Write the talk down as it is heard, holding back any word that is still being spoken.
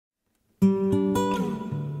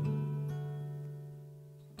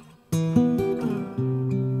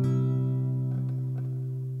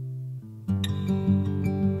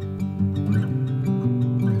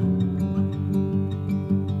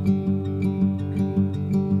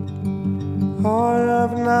I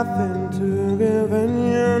have nothing to give,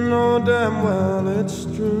 and you know damn well it's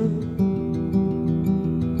true.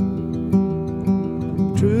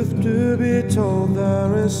 Truth to be told,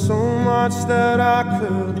 there is so much that I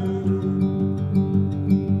couldn't do.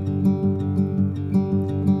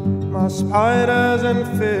 My spiders and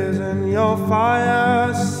fears and your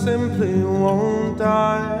fire simply won't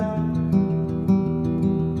die.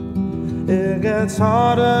 It gets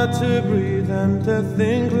harder to breathe and to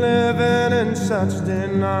think, living in such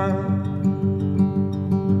denial.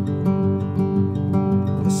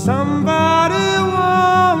 Somebody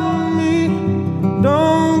warn me,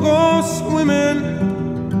 don't go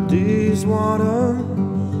swimming these waters.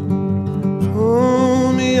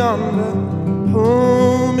 Pull me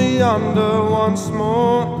under once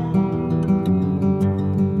more.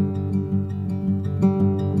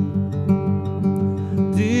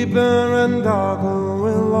 Deeper and darker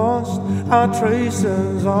we're lost, our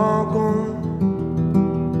traces are gone.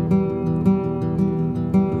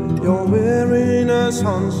 Your weariness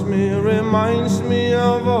haunts me, reminds me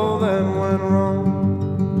of all that went wrong.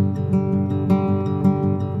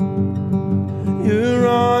 You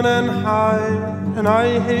run and hide, and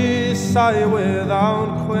I hear you sigh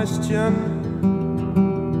without question.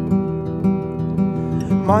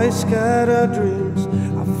 My scattered dreams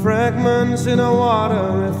are fragments in a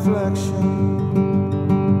water reflection.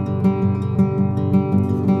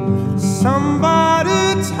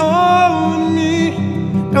 Somebody told me,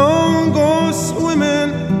 don't go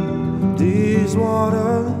swimming these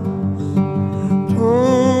waters.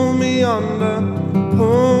 Pull me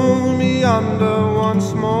under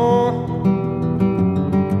once more.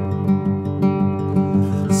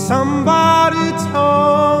 Somebody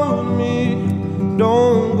told me,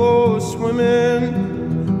 don't go swimming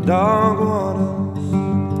dark waters.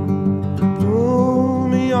 Pull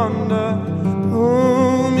me under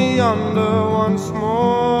once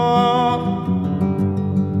more.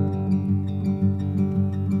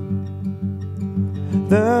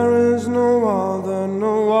 There is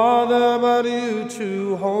no other but you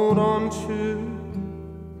to hold on to.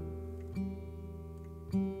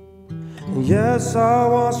 Yes, I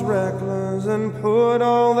was reckless and put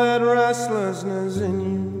all that restlessness in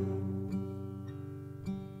you.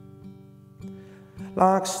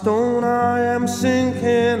 Like stone I am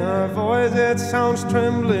sinking, a voice that sounds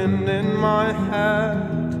trembling in my head.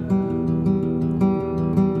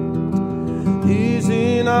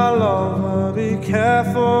 Easy now, lover, be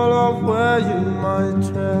careful of where you might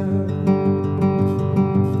tread.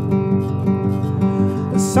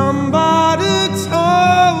 Somebody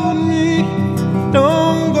told me,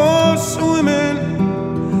 don't go swimming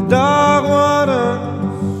dark waters.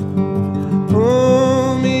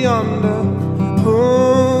 Pull me under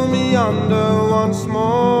once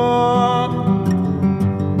more.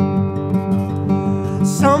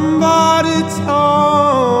 Somebody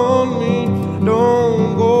told me,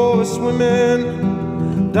 don't go swimming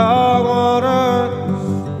dark waters.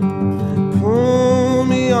 Pull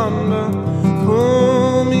me under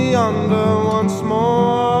once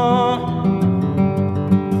more.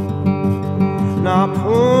 Now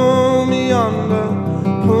pull me under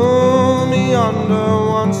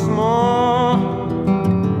once more.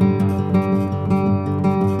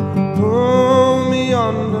 Pull me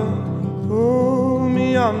under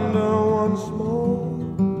once more.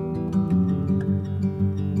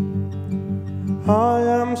 I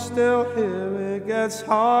am still here, it gets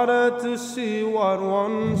harder to see what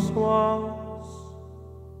once was.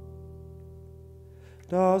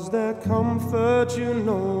 Does that comfort you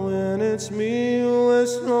knowing it's me who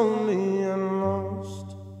is lonely